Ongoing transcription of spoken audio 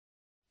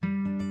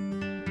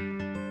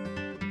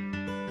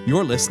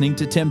You're listening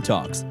to Tim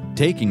Talks,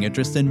 Taking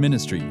Interest in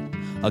Ministry,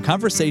 a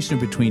conversation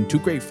between two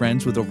great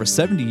friends with over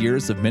 70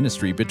 years of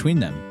ministry between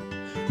them.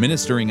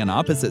 Ministering on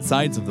opposite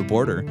sides of the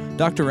border,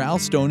 Dr. Al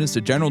Stone is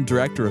the General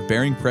Director of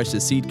Bearing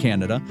Precious Seed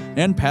Canada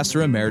and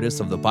Pastor Emeritus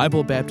of the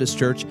Bible Baptist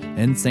Church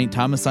in St.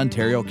 Thomas,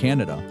 Ontario,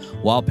 Canada,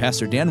 while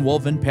Pastor Dan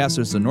Wolven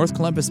pastors the North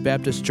Columbus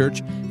Baptist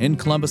Church in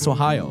Columbus,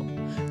 Ohio.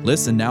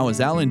 Listen now as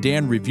Al and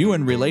Dan review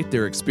and relate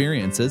their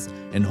experiences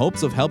in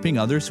hopes of helping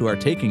others who are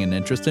taking an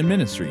interest in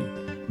ministry.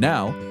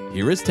 Now,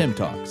 here is Tim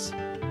Talks.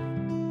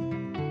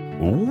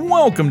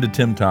 Welcome to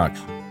Tim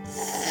Talks.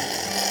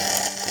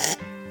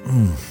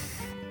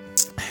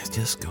 It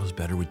just goes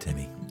better with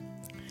Timmy.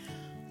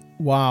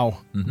 Wow.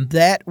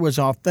 That was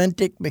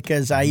authentic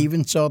because I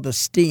even saw the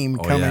steam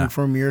coming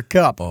from your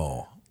cup.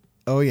 Oh,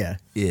 yeah.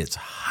 it's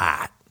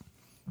hot.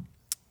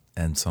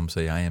 And some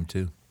say I am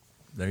too.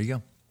 There you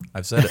go.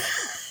 I've said it.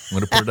 I'm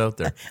going to put it out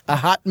there. A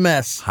hot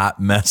mess. Hot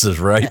mess is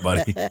right,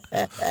 buddy.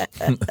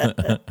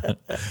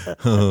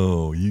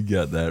 Oh, you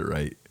got that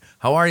right.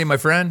 How are you, my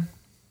friend?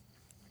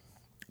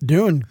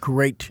 Doing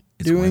great.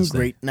 It's Doing Wednesday.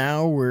 great.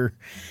 Now we're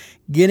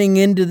getting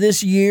into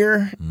this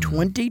year,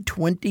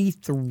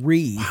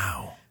 2023.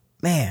 Wow.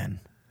 Man,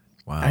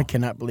 Wow. I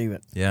cannot believe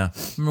it. Yeah.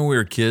 Remember we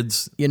were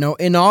kids? You know,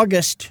 in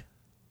August,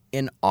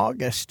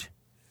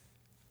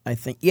 I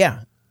think,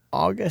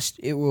 August,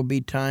 it will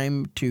be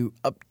time to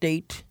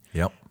update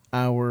Yep.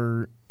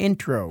 our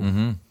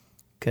intro.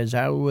 Because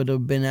I would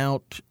have been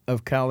out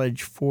of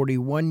college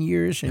 41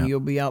 years and Yep. you'll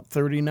be out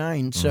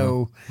 39.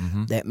 So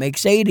that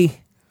makes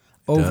 80.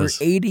 Over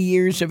does. 80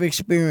 years of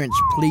experience.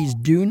 Please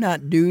do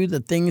not do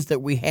the things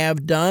that we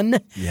have done.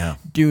 Yeah.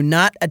 Do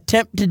not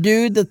attempt to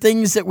do the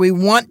things that we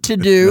want to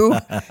do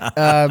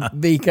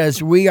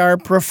because we are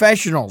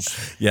professionals.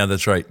 Yeah,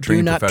 that's right. Do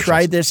Trained not professionals.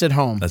 try this at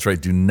home. That's right.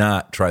 Do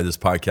not try this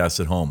podcast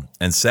at home.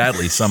 And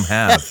sadly, some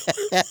have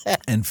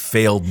and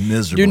failed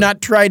miserably. Do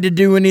not try to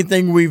do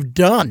anything we've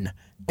done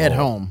at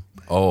home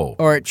Oh,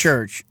 or at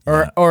church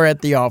or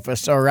at the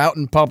office or out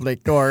in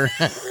public or...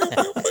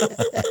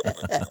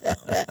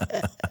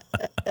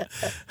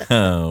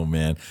 oh,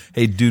 man.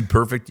 Hey, Dude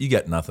Perfect, you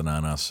got nothing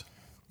on us.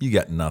 You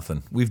got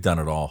nothing. We've done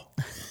it all.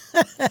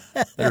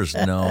 There's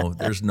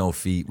no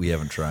feat we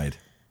haven't tried.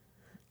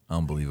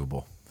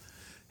 Unbelievable.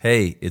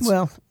 Hey, it's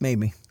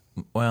maybe.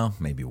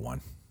 maybe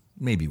one.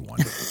 Maybe one.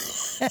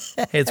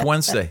 Hey, it's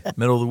Wednesday,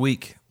 middle of the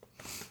week.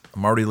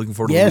 I'm already looking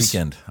forward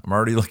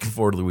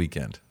to the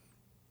weekend.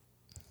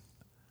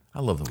 I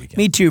love the weekend.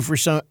 Me too, for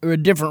a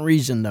different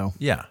reason, though.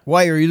 Yeah.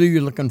 Why are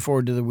you looking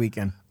forward to the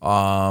weekend?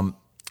 Well,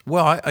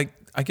 I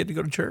get to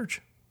go to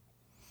church.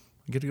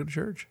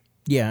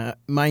 Yeah,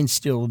 mine's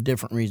still a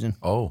different reason.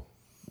 Oh,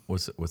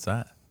 what's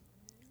that?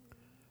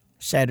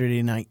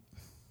 Saturday night.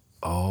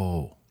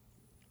 Oh,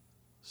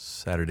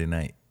 Saturday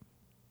night.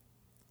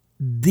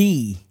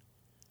 The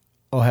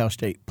Ohio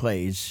State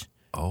plays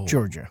Oh.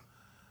 Georgia.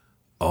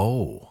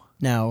 Oh.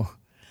 Now,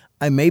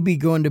 I may be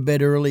going to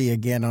bed early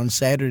again on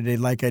Saturday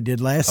like I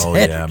did last Oh,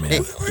 Saturday.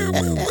 yeah,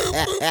 man.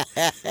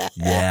 Ooh.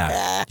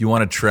 Yeah. You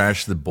want to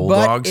trash the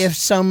Bulldogs? But if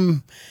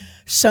some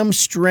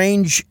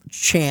strange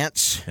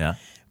chance Yeah.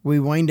 we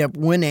wind up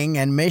winning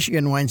and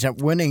Michigan winds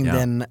up winning,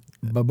 then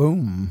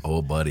ba-boom.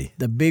 Oh, buddy.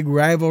 The big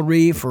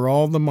rivalry for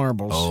all the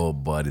marbles. Oh,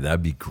 buddy.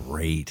 That'd be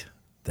great.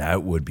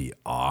 That would be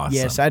awesome.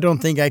 Yes, I don't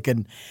think I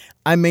could.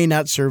 I may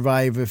not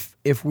survive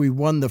if we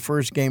won the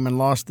first game and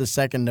lost the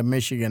second to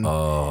Michigan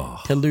to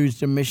lose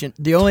to Michigan.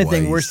 The only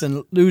thing worse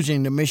than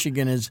losing to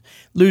Michigan is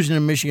losing to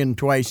Michigan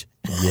twice.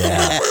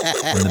 Yeah.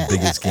 In the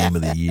biggest game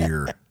of the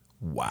year.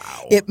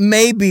 Wow. It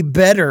may be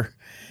better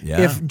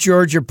Yeah. if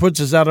Georgia puts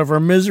us out of our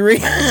misery.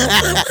 Do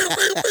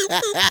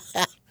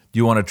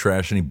you want to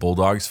trash any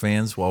Bulldogs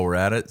fans while we're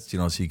at it? You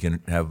know, so you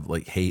can have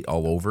like hate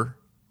all over,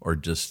 or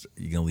just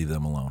you can leave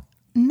them alone?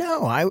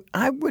 No,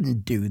 I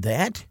wouldn't do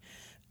that.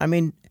 I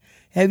mean,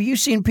 have you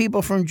seen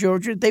people from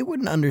Georgia? They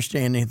wouldn't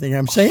understand anything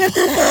I'm saying.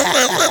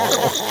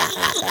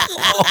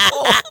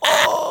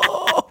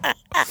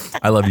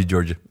 I love you,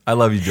 Georgia.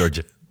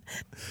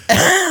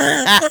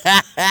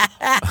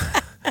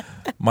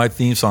 My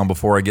theme song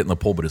before I get in the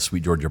pulpit is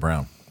Sweet Georgia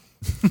Brown.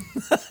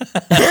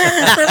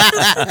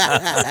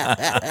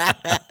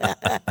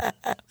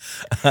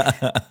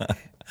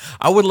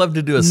 I would love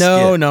to do a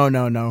skit.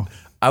 No.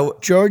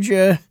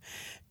 Georgia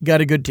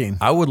got a good team.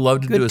 I would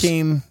love to do a Good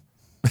team.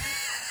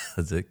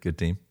 That's it. Good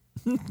team.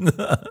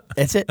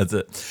 That's it. That's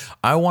it.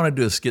 I want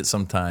to do a skit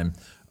sometime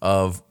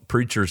of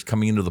preachers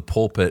coming into the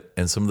pulpit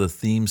and some of the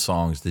theme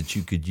songs that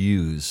you could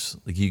use.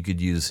 Like you could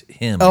use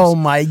hymns. Oh,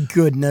 my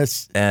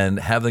goodness. And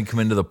have them come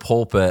into the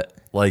pulpit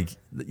like,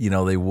 you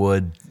know, they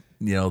would,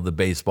 you know, the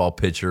baseball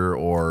pitcher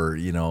or,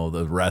 you know,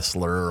 the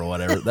wrestler or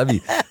whatever.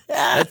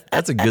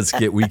 That's a good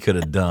skit we could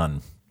have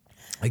done.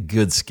 A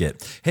good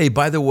skit. Hey,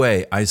 by the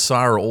way, I saw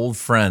our old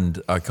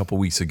friend a couple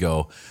weeks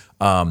ago.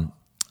 I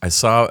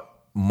saw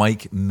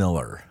Mike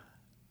Miller.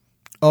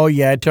 Oh,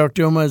 yeah. I talked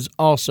to him as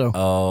also.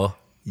 Oh,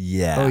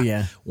 yeah. Oh,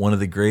 yeah. One of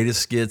the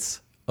greatest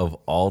skits of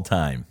all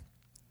time.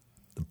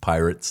 The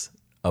Pirates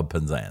of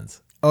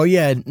Penzance. Oh,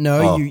 yeah.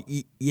 No, Oh.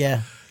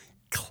 yeah.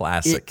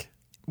 Classic.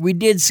 we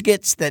did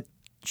skits that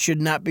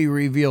should not be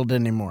revealed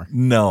anymore.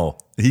 No,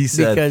 he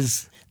said.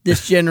 Because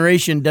this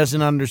generation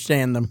doesn't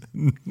understand them.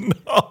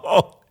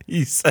 No,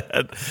 he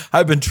said.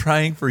 I've been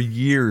trying for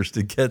years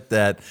to get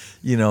that,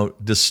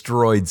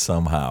 destroyed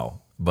somehow.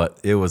 But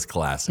it was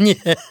classic.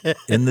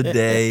 In the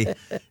day,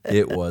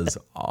 it was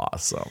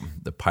awesome.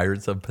 The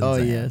Pirates of Penzance.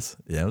 Oh, yes.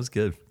 Yeah, it was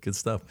good. Good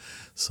stuff.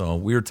 So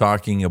we were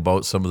talking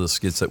about some of the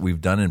skits that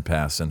we've done in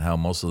past and how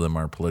most of them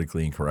are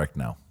politically incorrect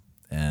now.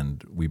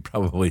 And we'd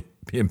probably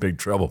be in big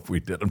trouble if we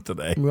did them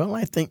today. Well,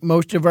 I think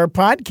most of our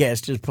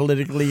podcast is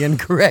politically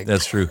incorrect.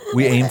 That's true.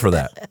 We aim for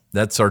that.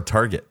 That's our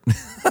target.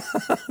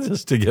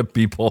 Just to get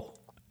people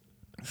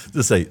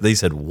to say, they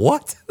said,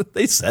 what?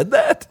 They said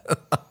that?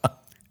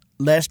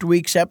 Last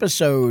week's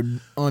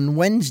episode on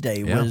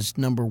Wednesday was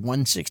number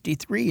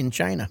 163 in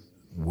China.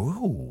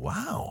 Whoa,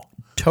 wow.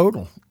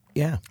 Total,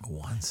 yeah.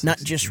 163. Not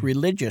just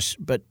religious,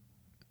 but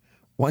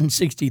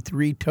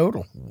 163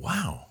 total.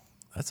 Wow,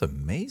 that's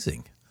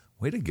amazing.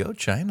 Way to go,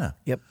 China.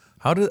 Yep.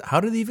 How did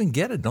they even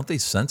get it? Don't they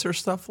censor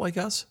stuff like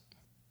us?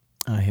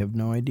 I have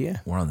no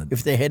idea. We're on the...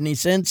 If they had any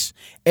sense,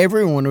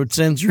 everyone would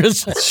censor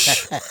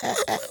us.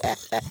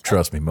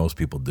 Trust me, most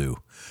people do.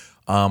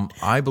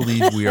 I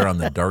believe we are on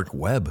the dark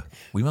web.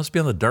 We must be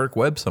on the dark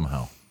web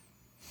somehow.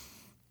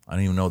 I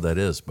don't even know what that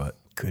is, but...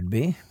 Could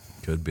be.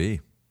 Could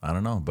be. I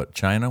don't know. But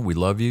China, we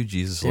love you.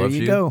 Jesus there loves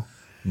you. There you go.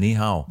 Ni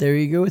hao. There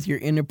you go with your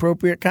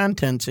inappropriate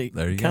content.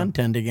 There you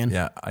content go. Again.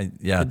 Yeah.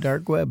 The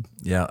dark web.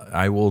 Yeah,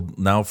 I will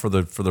now for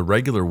the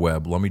regular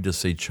web. Let me just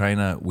say,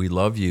 China, we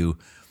love you,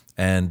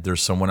 and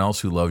there's someone else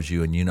who loves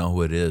you, and you know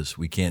who it is.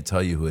 We can't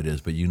tell you who it is,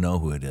 but you know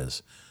who it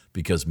is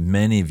because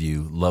many of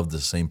you love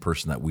the same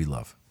person that we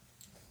love.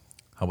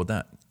 How about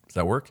that? Does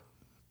that work?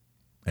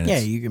 And yeah,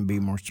 you can be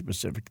more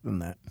specific than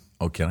that.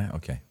 Oh, can I?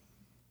 Okay.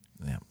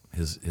 Yeah,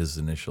 his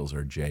initials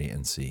are J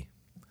and C,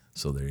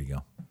 so there you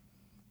go.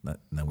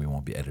 Then we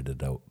won't be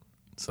edited out.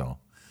 So,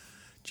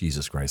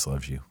 Jesus Christ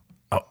loves you.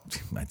 Oh,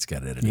 it's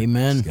got edited.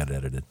 Amen. It's got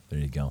edited. There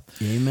you go.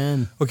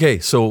 Amen. Okay,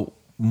 so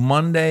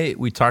Monday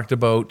we talked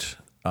about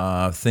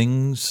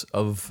things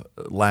of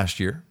last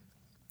year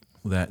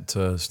that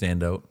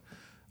stand out.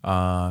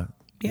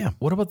 Yeah.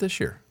 What about this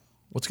year?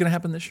 What's going to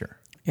happen this year?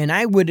 And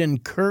I would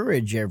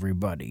encourage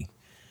everybody,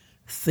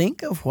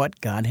 think of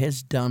what God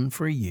has done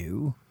for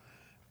you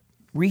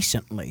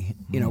recently.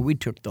 Mm-hmm. We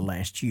took the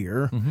last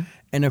year. Mm-hmm.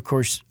 And, of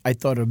course, I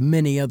thought of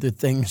many other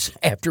things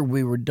after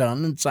we were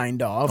done and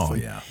signed off. Oh,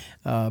 yeah.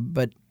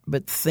 But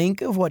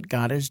think of what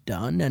God has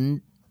done and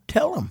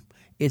tell Him.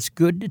 It's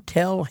good to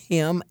tell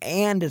Him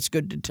and it's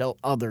good to tell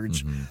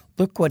others,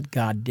 look what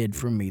God did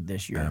for me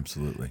this year.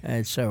 Absolutely.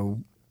 And so,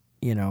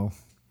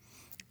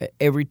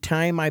 every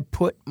time I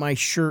put my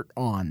shirt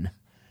on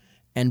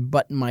and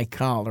button my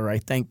collar, I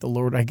thank the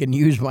Lord I can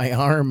use my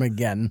arm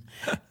again.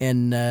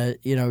 And,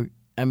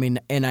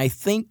 and I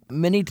think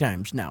many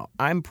times now,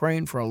 I'm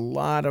praying for a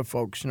lot of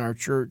folks in our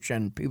church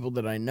and people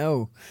that I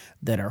know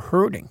that are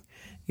hurting,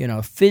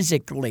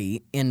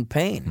 physically in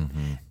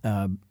pain.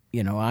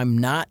 I'm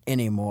not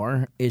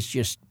anymore. It's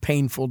just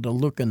painful to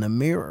look in the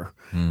mirror.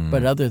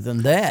 But other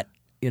than that,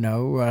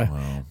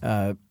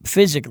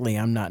 physically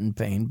I'm not in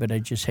pain, but I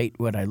just hate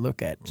what I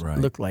look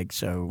like.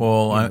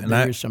 So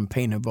there's some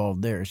pain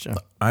involved there. So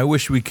I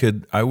wish we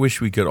could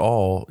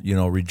all,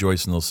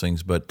 rejoice in those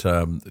things. But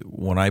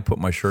when I put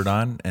my shirt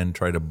on and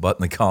try to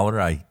button the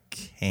collar, I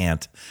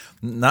can't.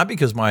 Not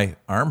because my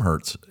arm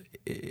hurts.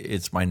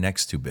 It's my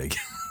neck's too big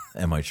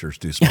and my shirt's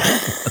too small.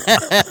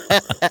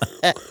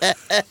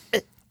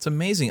 It's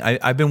amazing.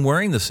 I've been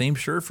wearing the same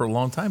shirt for a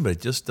long time, but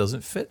it just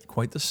doesn't fit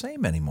quite the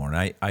same anymore.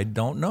 And I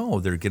don't know.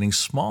 They're getting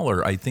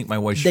smaller. I think my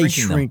wife's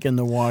shrinking them. They shrink in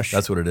the wash.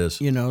 That's what it is.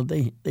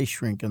 They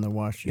shrink in the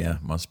wash. Yeah,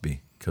 must be.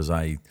 Because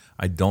I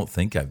don't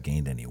think I've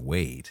gained any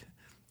weight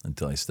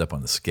until I step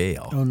on the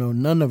scale. Oh, no.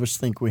 None of us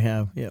think we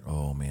have. Yep.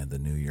 Oh, man, the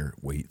New Year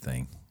weight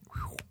thing.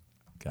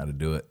 Got to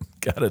do it.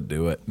 Got to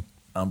do it.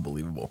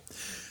 Unbelievable.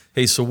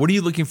 Hey, so what are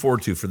you looking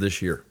forward to for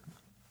this year?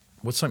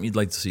 What's something you'd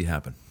like to see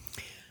happen?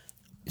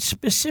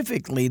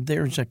 Specifically,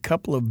 there's a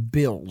couple of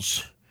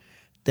bills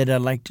that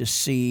I'd like to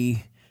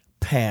see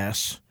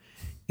pass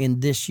in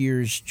this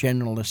year's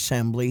General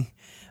Assembly.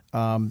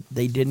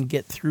 They didn't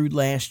get through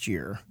last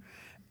year.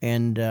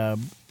 And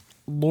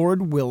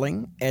Lord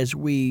willing, as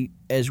we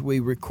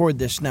record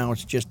this now,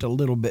 it's just a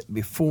little bit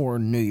before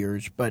New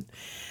Year's, but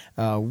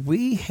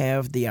we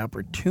have the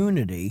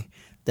opportunity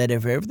that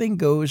if everything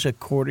goes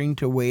according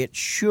to the way it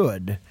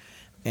should,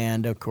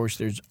 and, of course,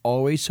 there's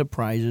always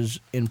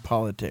surprises in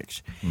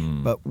politics.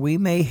 But we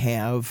may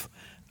have,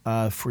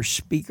 for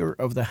Speaker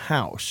of the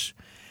House,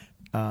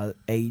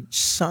 a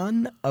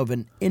son of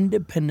an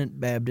independent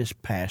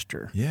Baptist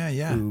pastor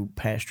who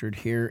pastored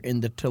here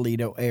in the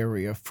Toledo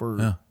area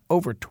for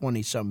over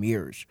 20-some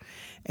years.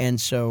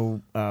 And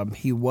so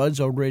he was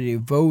already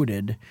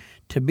voted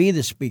to be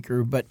the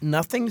Speaker, but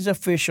nothing's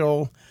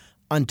official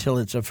until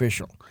it's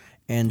official.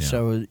 And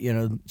so,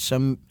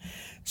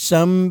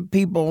 some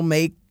people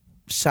make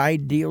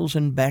side deals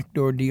and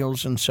backdoor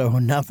deals, and so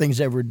nothing's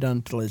ever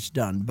done till it's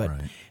done. But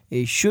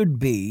it should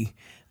be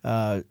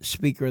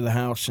Speaker of the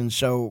House, and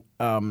so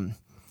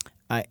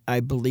I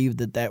believe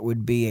that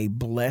would be a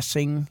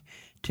blessing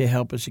to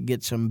help us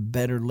get some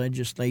better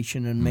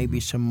legislation and maybe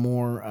some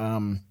more,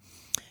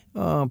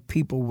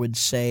 people would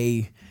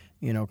say,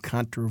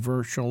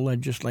 controversial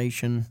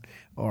legislation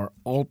or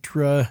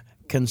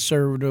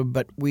ultra-conservative,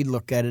 but we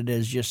look at it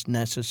as just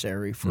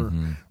necessary for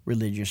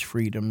religious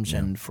freedoms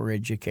and for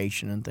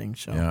education and things.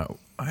 So. Yeah,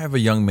 I have a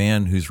young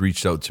man who's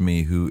reached out to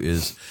me who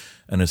is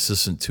an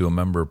assistant to a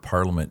member of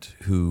parliament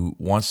who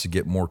wants to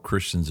get more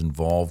Christians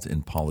involved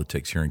in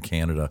politics here in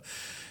Canada.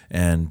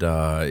 And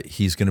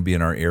he's going to be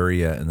in our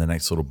area in the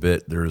next little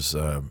bit. There's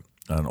an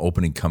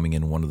opening coming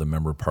in one of the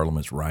member of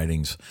parliament's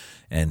ridings,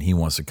 and he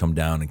wants to come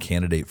down and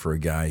candidate for a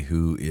guy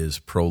who is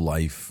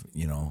pro-life,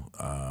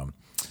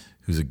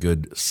 who's a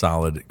good,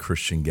 solid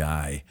Christian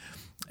guy,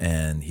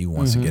 and he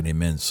wants to get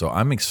him in. So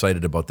I'm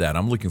excited about that.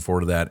 I'm looking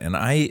forward to that. And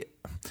I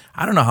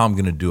don't know how I'm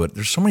going to do it.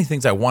 There's so many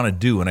things I want to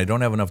do, and I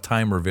don't have enough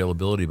time or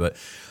availability, but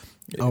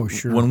oh,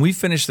 sure. When we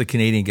finish the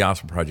Canadian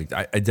Gospel Project,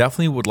 I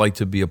definitely would like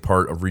to be a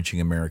part of reaching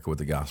America with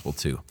the gospel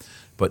too.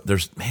 But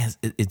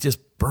it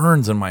just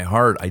burns in my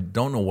heart. I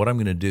don't know what I'm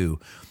going to do,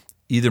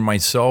 either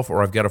myself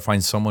or I've got to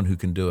find someone who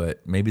can do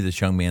it. Maybe this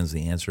young man's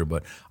the answer,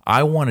 but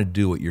I want to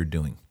do what you're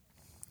doing.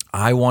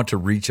 I want to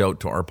reach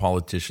out to our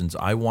politicians.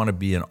 I want to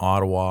be in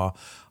Ottawa.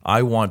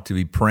 I want to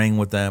be praying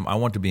with them. I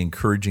want to be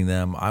encouraging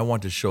them. I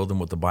want to show them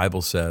what the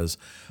Bible says.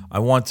 I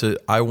want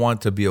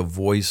to be a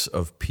voice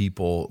of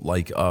people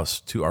like us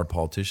to our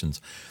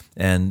politicians.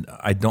 And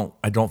I don't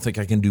think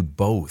I can do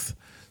both.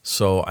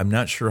 So I'm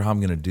not sure how I'm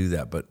going to do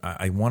that, but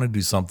I want to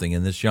do something.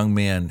 And this young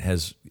man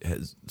has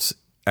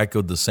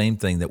echoed the same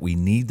thing, that we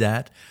need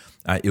that.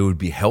 It would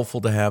be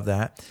helpful to have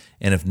that.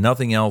 And if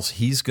nothing else,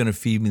 he's going to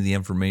feed me the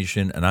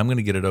information, and I'm going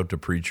to get it out to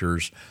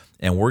preachers,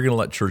 and we're going to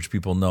let church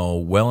people know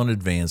well in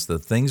advance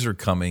that things are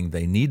coming.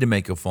 They need to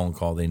make a phone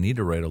call. They need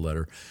to write a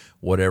letter,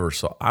 whatever.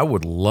 So I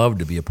would love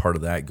to be a part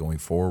of that going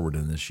forward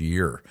in this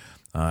year,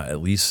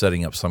 at least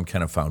setting up some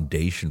kind of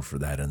foundation for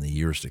that in the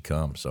years to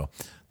come. So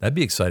that'd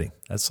be exciting.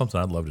 That's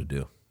something I'd love to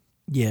do.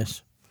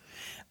 Yes.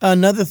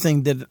 Another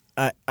thing that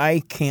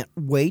I can't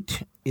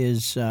wait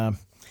is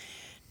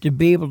to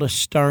be able to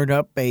start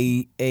up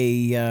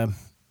a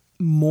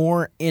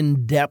more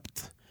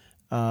in-depth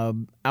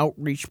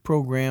outreach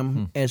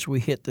program as we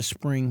hit the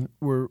spring.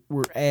 We're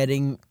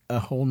adding a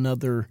whole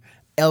nother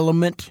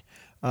element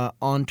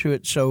onto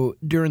it. So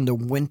during the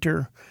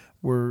winter,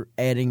 we're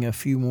adding a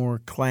few more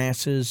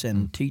classes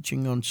and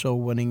teaching on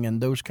soul winning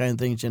and those kind of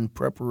things in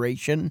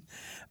preparation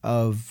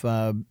of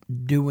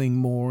doing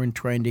more and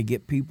trying to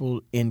get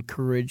people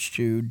encouraged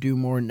to do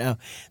more. Now,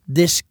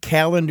 this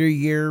calendar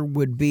year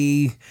would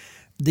be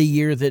the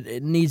year that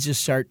it needs to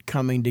start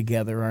coming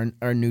together,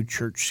 our new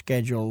church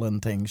schedule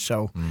and things.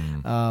 So,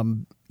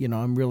 I'm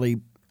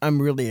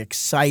really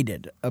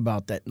excited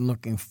about that and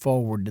looking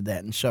forward to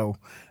that. And so,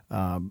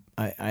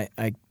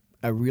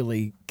 I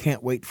really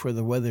can't wait for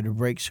the weather to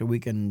break so we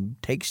can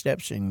take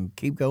steps and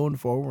keep going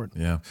forward.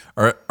 Yeah.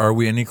 Are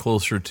we any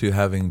closer to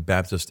having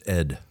Baptist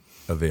Ed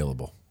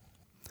available?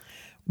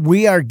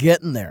 We are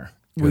getting there.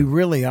 Good. We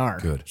really are.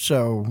 Good.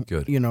 So,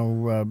 Good.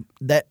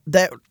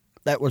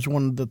 That was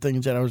one of the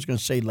things that I was going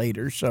to say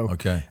later. So,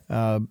 Okay.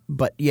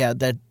 But yeah,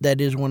 that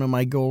is one of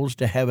my goals,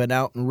 to have it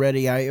out and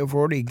ready.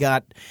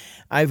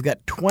 I've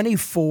got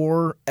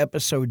 24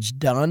 episodes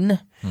done,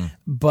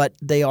 but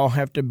they all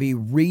have to be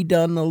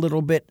redone a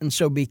little bit. And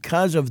so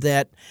because of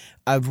that,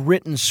 I've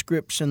written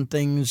scripts and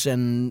things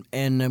and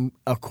am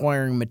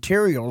acquiring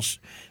materials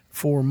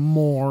for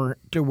more,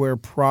 to where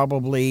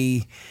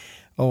probably,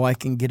 I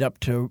can get up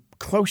to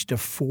close to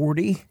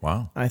 40.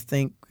 Wow. I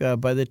think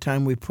by the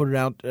time we put it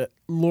out,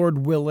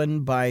 Lord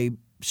willing, by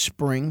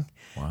spring.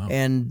 Wow.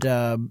 And,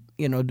 to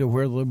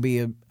where there'll be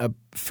a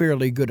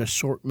fairly good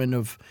assortment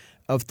of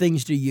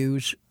things to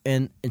use.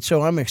 And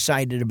so I'm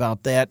excited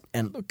about that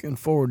and looking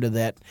forward to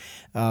that.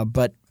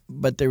 But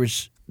there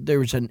was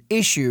an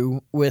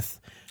issue with,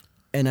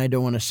 and I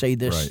don't want to say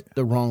this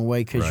the wrong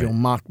way because you'll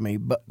mock me,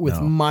 but with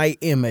my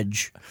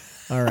image.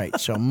 All right,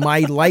 so my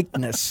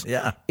likeness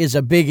is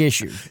a big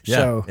issue. Yeah,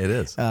 so it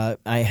is.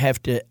 I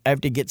have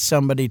to get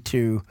somebody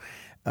to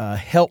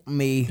help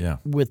me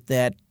with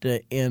that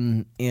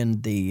in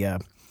the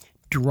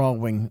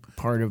drawing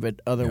part of it.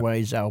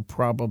 Otherwise, I'll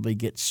probably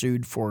get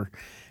sued for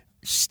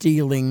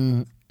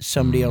stealing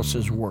somebody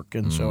else's work,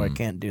 and so I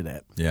can't do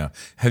that. Yeah.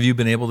 Have you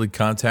been able to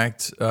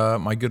contact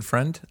my good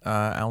friend,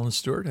 Alan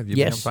Stewart? Have you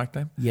been able to talk to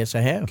him? Yes, I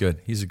have. Good.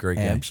 He's a great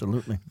guy.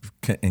 Absolutely.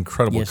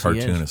 Incredible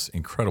cartoonist.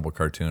 Incredible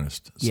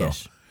cartoonist. So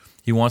yes.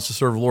 He wants to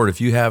serve the Lord. If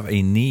you have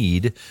a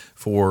need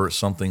for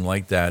something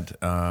like that,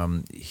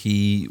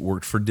 he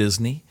worked for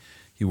Disney.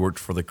 He worked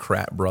for the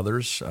Kratt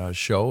Brothers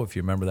show, if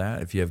you remember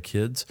that, if you have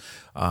kids.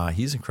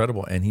 He's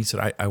incredible. And he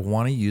said, I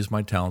want to use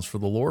my talents for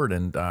the Lord.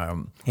 And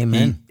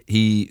Amen.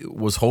 He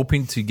was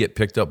hoping to get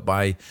picked up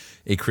by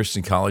a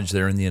Christian college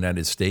there in the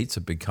United States,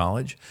 a big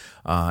college.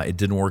 It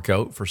didn't work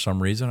out for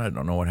some reason. I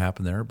don't know what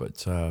happened there,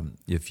 but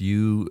if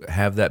you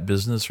have that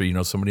business or you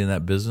know somebody in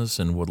that business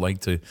and would like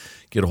to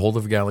get a hold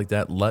of a guy like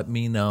that, let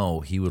me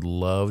know. He would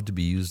love to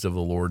be used of the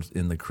Lord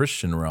in the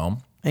Christian realm.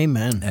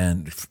 Amen.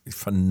 And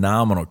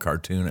phenomenal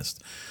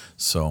cartoonist.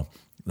 So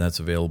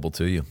that's available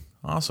to you.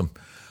 Awesome.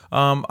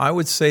 I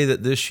would say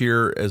that this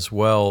year as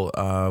well,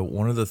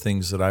 one of the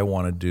things that I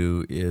want to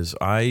do is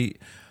I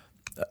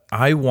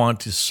want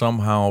to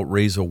somehow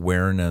raise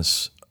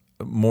awareness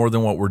more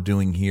than what we're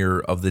doing here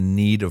of the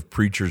need of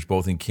preachers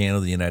both in Canada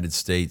and the United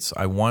States.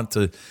 I want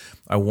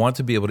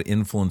to be able to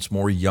influence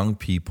more young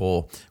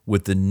people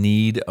with the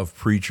need of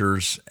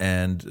preachers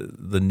and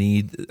the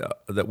need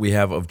that we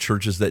have of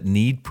churches that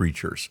need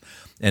preachers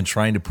and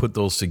trying to put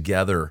those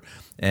together.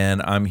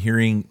 And I'm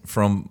hearing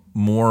from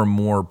more and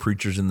more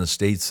preachers in the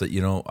States that,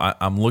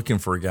 I'm looking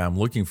for a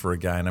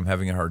guy, and I'm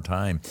having a hard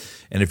time.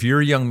 And if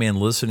you're a young man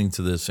listening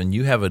to this and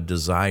you have a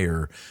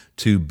desire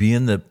to be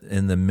in the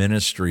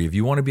ministry, if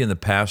you want to be in the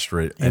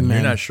pastorate and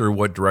Amen. you're not sure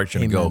what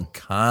direction Amen. to go,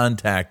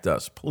 contact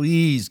us.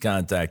 Please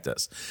contact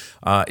us.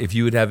 If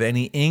you would have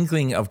any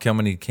inkling of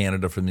coming to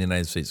Canada from the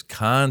United States,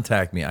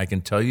 contact me. I can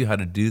tell you how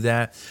to do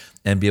that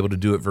and be able to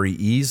do it very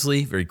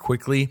easily, very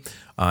quickly.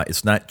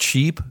 It's not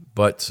cheap,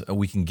 but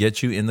we can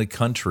get you in the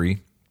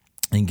country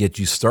and get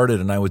you started.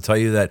 And I would tell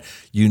you that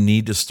you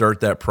need to start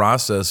that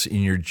process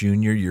in your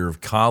junior year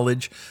of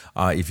college.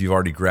 If you've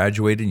already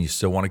graduated and you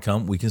still want to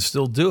come, we can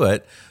still do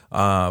it,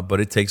 but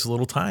it takes a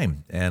little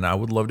time. And I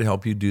would love to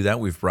help you do that.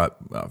 We've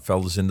brought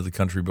fellows into the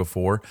country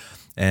before,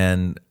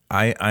 and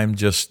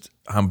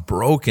I'm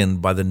broken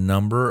by the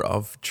number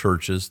of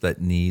churches that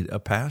need a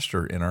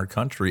pastor in our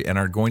country and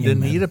are going to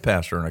need a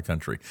pastor in our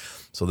country.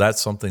 So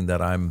that's something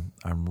that I'm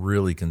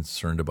really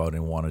concerned about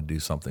and want to do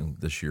something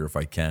this year if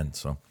I can.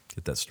 So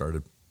get that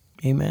started.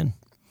 Amen.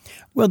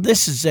 Well,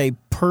 this is a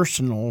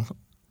personal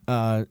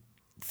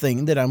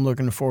thing that I'm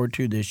looking forward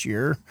to this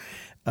year.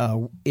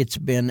 It's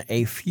been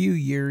a few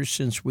years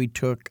since we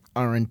took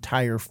our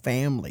entire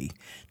family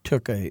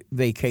took a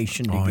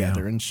vacation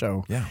together, and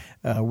so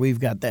we've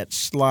got that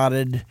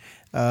slotted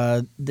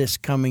this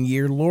coming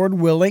year, Lord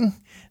willing,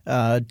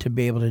 to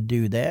be able to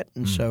do that.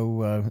 And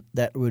so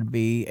that would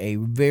be a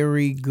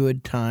very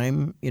good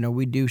time.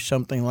 We do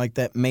something like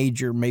that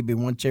major maybe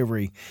once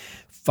every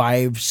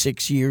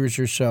 5-6 years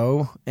or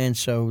so, and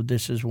so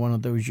this is one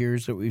of those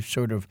years that we've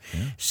sort of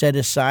set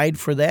aside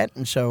for that,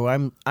 and so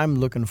I'm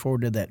looking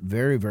forward to that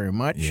very, very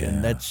much.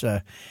 And that's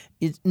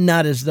it's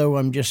not as though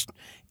I'm just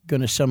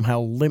going to somehow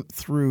limp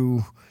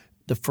through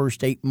the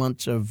first 8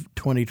 months of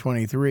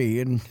 2023,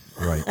 and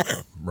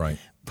right.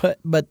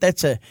 But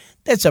that's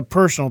a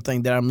personal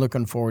thing that I'm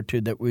looking forward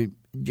to, that we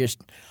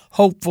just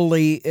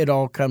hopefully it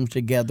all comes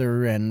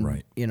together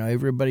and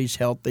everybody's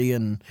healthy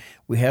and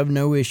we have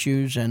no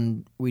issues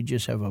and we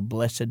just have a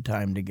blessed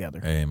time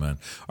together. Amen.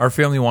 Our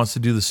family wants to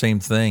do the same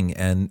thing,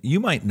 and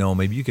you might know,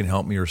 maybe you can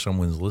help me or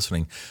someone's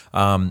listening.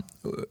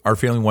 Our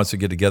family wants to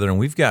get together, and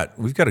we've got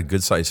a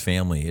good sized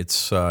family.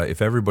 It's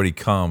if everybody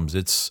comes,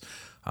 it's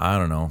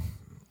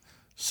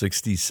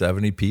 60,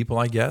 70 people,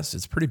 I guess.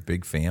 It's a pretty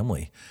big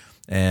family.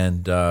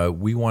 And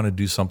we want to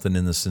do something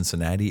in the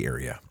Cincinnati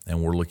area,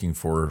 and we're looking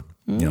for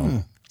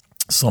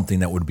something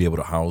that would be able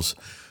to house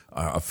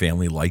a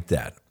family like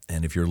that.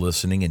 And if you're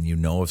listening and you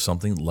know of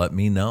something, let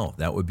me know.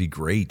 That would be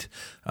great.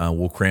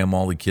 We'll cram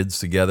all the kids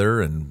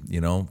together and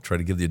try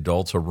to give the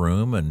adults a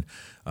room, and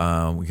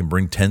we can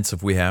bring tents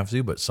if we have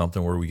to, but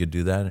something where we could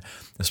do that.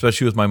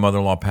 Especially with my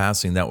mother-in-law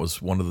passing, that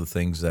was one of the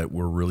things that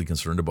we're really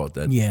concerned about,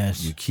 that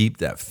you keep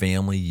that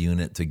family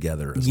unit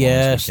together as long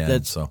as we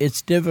can.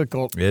 It's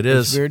difficult.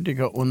 It's very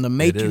difficult. When the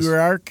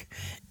matriarch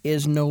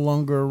is no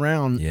longer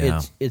around,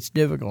 it's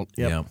difficult.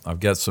 Yep. Yeah, I've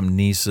got some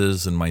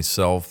nieces and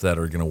myself that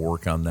are going to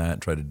work on that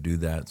and try to do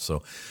that.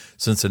 So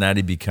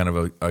Cincinnati be kind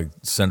of a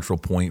central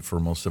point for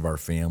most of our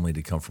family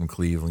to come from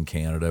Cleveland,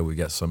 Canada. We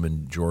got some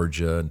in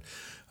Georgia and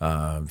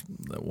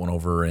one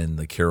over in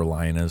the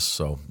Carolinas.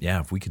 So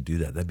if we could do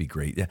that, that'd be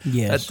great. Yeah,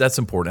 yes. That's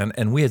important.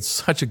 And we had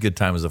such a good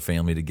time as a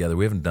family together.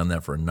 We haven't done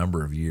that for a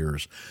number of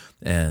years,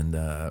 and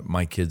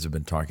my kids have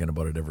been talking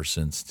about it ever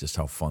since. Just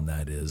how fun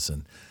that is,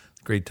 and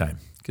great time,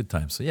 good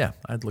time. So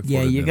I'd look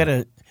forward to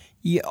that.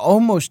 You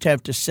almost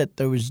have to set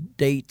those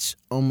dates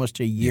almost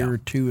a year or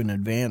two in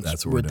advance.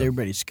 That's what with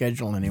everybody's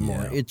schedule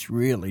anymore. Yeah. It's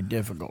really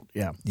difficult.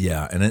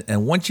 Yeah,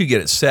 and once you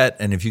get it set,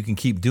 and if you can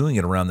keep doing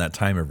it around that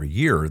time every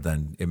year,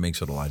 then it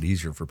makes it a lot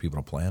easier for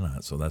people to plan on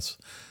it. So that's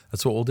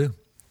what we'll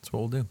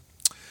do.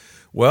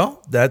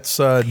 Well, that's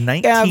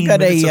 19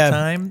 minutes of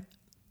time.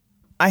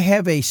 I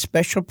have a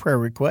special prayer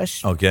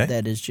request. Okay.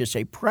 That is just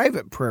a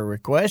private prayer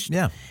request.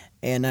 Yeah.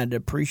 And I'd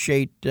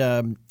appreciate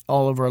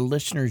all of our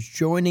listeners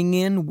joining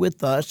in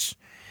with us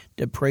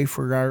to pray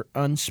for our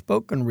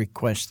unspoken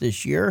requests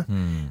this year.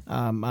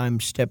 I'm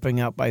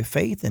stepping out by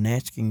faith and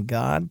asking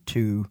God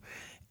to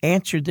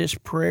answer this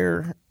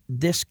prayer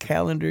this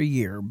calendar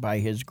year by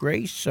His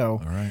grace. So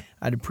All right.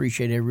 I'd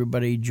appreciate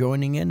everybody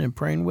joining in and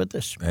praying with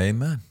us.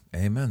 Amen.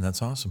 Amen.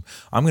 That's awesome.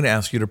 I'm going to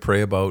ask you to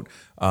pray about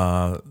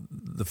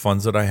the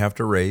funds that I have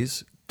to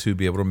raise to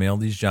be able to mail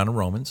these John and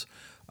Romans.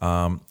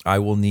 I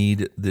will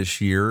need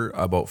this year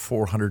about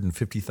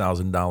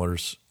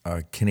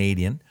 $450,000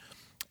 Canadian,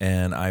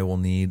 and I will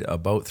need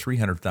about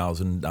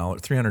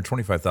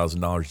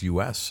 $325,000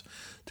 US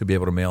to be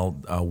able to mail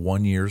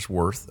 1 year's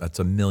worth. That's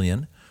 $1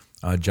 million.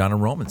 John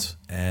and Romans.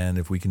 And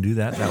if we can do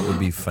that, that would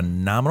be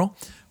phenomenal.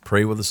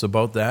 Pray with us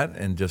about that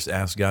and just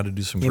ask God to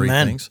do some great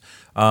things.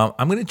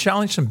 I'm going to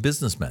challenge some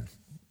businessmen.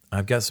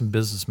 I've got some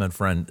businessmen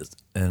friends,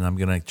 and I'm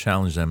going to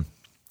challenge them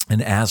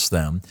and ask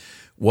them,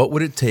 what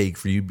would it take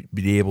for you to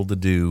be able to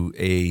do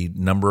a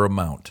number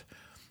amount?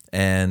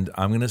 And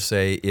I'm going to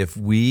say, if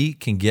we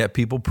can get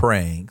people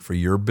praying for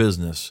your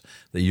business,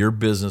 that your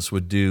business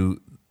would do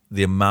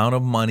the amount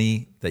of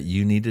money that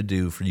you need to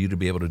do for you to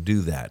be able to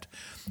do that,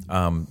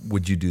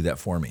 would you do that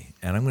for me?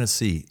 And I'm going to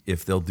see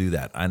if they'll do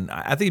that. And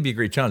I think it'd be a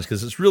great challenge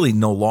because it's really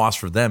no loss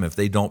for them. If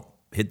they don't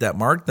hit that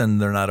mark, then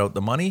they're not out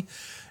the money,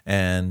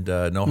 and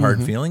no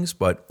hard feelings.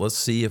 But let's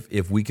see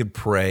if we could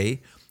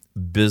pray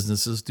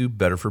businesses do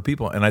better for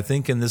people. And I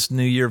think in this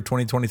new year of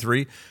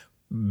 2023,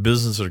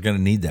 businesses are going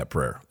to need that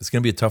prayer. It's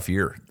going to be a tough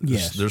year.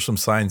 There's some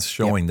signs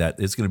showing that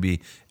it's going to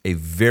be a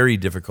very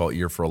difficult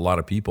year for a lot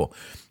of people.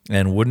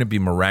 And wouldn't it be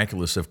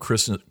miraculous if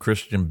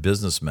Christian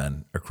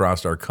businessmen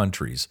across our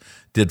countries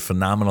did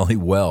phenomenally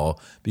well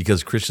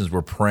because Christians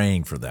were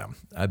praying for them?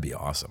 That'd be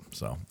awesome.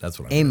 So that's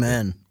what I'm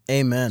Amen.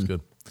 Amen.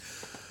 Good.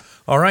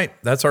 All right.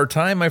 That's our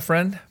time, my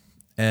friend.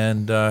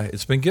 And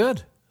it's been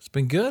good. It's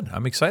been good.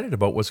 I'm excited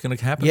about what's going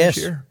to happen this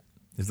year.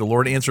 If the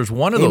Lord answers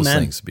one of those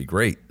things, it'd be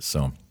great.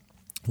 So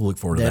we'll look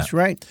forward to that. That's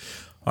right.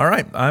 All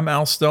right. I'm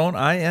Al Stone.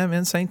 I am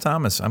in St.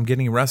 Thomas. I'm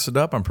getting rested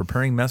up. I'm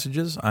preparing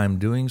messages. I'm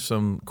doing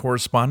some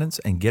correspondence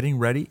and getting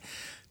ready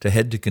to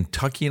head to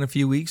Kentucky in a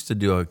few weeks to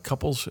do a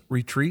couples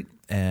retreat.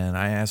 And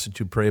I asked you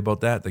to pray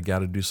about that. They got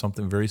to do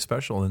something very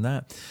special in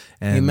that.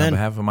 And on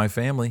behalf of my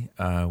family,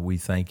 we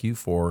thank you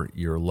for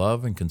your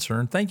love and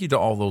concern. Thank you to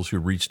all those who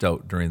reached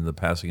out during the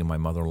passing of my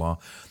mother-in-law.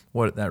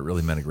 That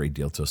really meant a great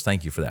deal to us.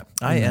 Thank you for that.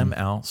 I am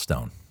Al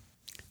Stone.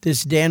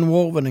 This is Dan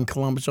Wolven in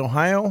Columbus,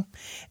 Ohio,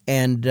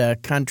 and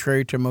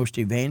contrary to most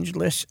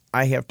evangelists,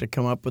 I have to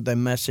come up with a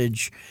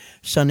message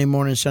Sunday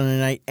morning, Sunday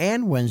night,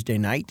 and Wednesday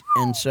night,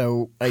 and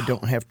so I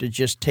don't have to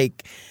just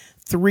take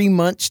 3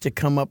 months to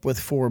come up with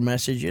 4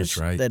 messages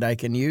that I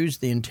can use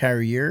the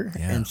entire year,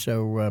 and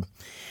so,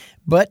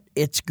 but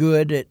it's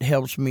good. It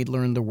helps me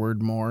learn the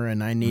Word more,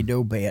 and I need to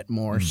obey it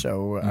more,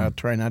 so I'll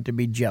try not to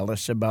be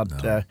jealous about,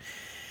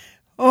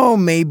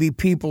 maybe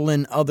people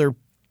in other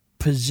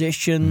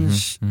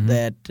positions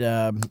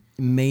that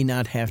may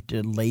not have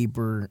to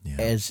labor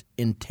as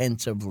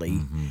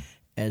intensively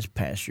as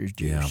pastors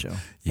do. So,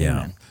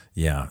 amen.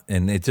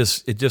 And it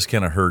just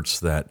kind of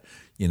hurts that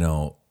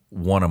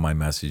one of my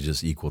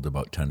messages equaled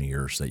about 10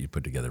 years that you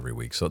put together every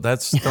week. So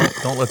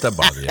don't let that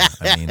bother you.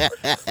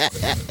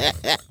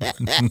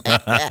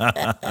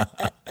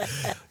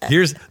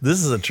 This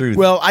is the truth.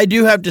 Well, I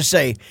do have to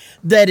say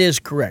that is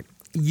correct.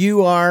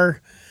 You are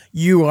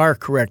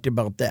correct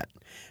about that.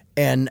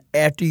 And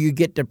after you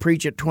get to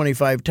preach it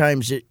 25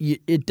 times,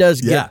 it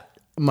does get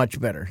much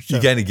better. So.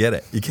 You kind of get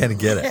it.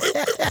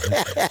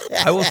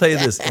 I will tell you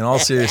this, in all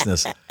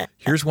seriousness,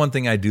 here's one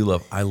thing I do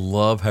love. I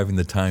love having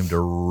the time to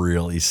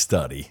really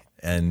study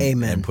and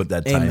put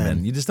that time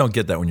in. You just don't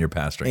get that when you're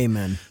pastoring.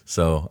 Amen.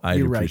 So I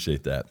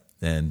appreciate that.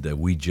 And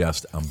we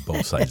jest on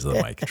both sides of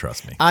the mic,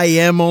 trust me. I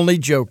am only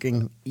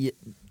joking.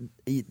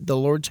 The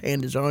Lord's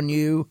hand is on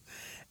you,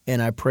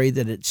 and I pray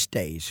that it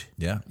stays.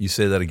 Yeah, you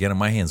say that again, and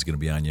my hand's going to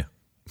be on you.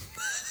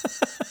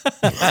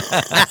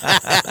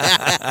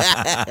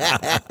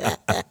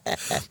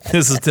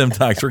 This is Tim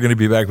Talks. We're going to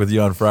be back with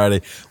you on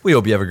Friday. We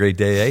hope you have a great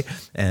day,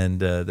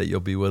 and that you'll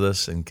be with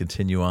us and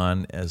continue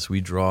on as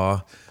we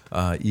draw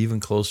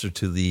even closer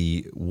to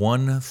the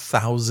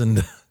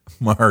 1,000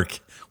 mark.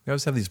 We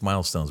always have these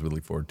milestones we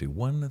look forward to.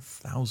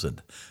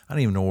 1,000. I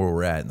don't even know where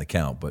we're at in the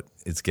count, but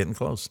it's getting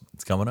close.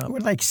 It's coming up. We're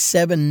like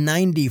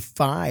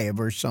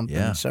 795 or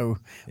something, so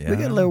we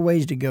got a little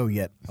ways to go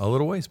yet. A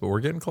little ways, but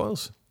we're getting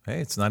close. Hey,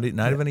 it's not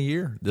even a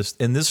year.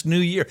 This new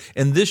year.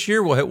 And this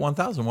year we'll hit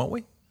 1,000, won't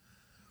we?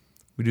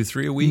 We do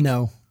 3 a week?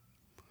 No.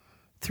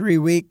 3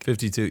 a week.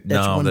 52.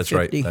 No, that's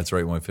right. That's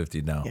right,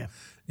 150 now. Yeah.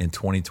 In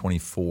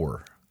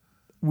 2024.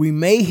 We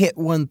may hit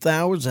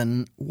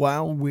 1,000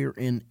 while we're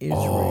in Israel.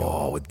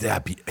 Oh, would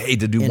that be? Hey,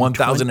 to do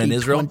 1,000 in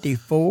Israel?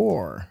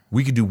 2024.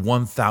 We could do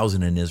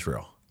 1,000 in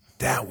Israel.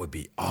 That would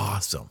be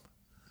awesome.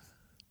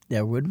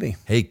 That would be.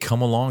 Hey,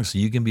 come along so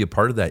you can be a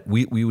part of that.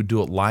 We would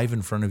do it live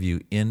in front of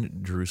you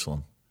in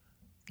Jerusalem.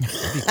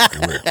 That'd be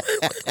cool.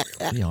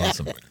 That'd be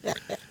awesome.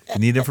 If you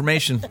need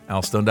information,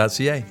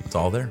 alstone.ca. It's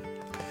all there.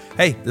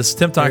 Hey, this is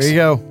Tim Talks. There you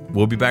go.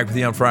 We'll be back with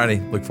you on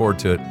Friday. Look forward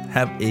to it.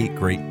 Have a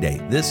great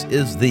day. This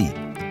is the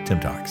Tim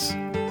Talks.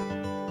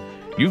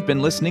 You've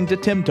been listening to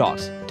Tim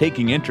Talks,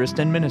 taking interest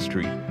in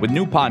ministry, with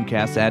new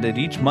podcasts added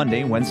each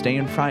Monday, Wednesday,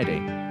 and Friday.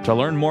 To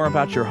learn more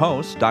about your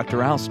hosts,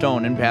 Dr. Al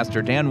Stone and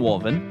Pastor Dan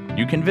Wolven,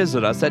 you can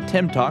visit us at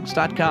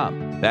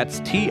timtalks.com. That's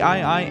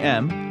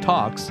TIIM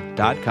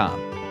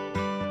Talks.com.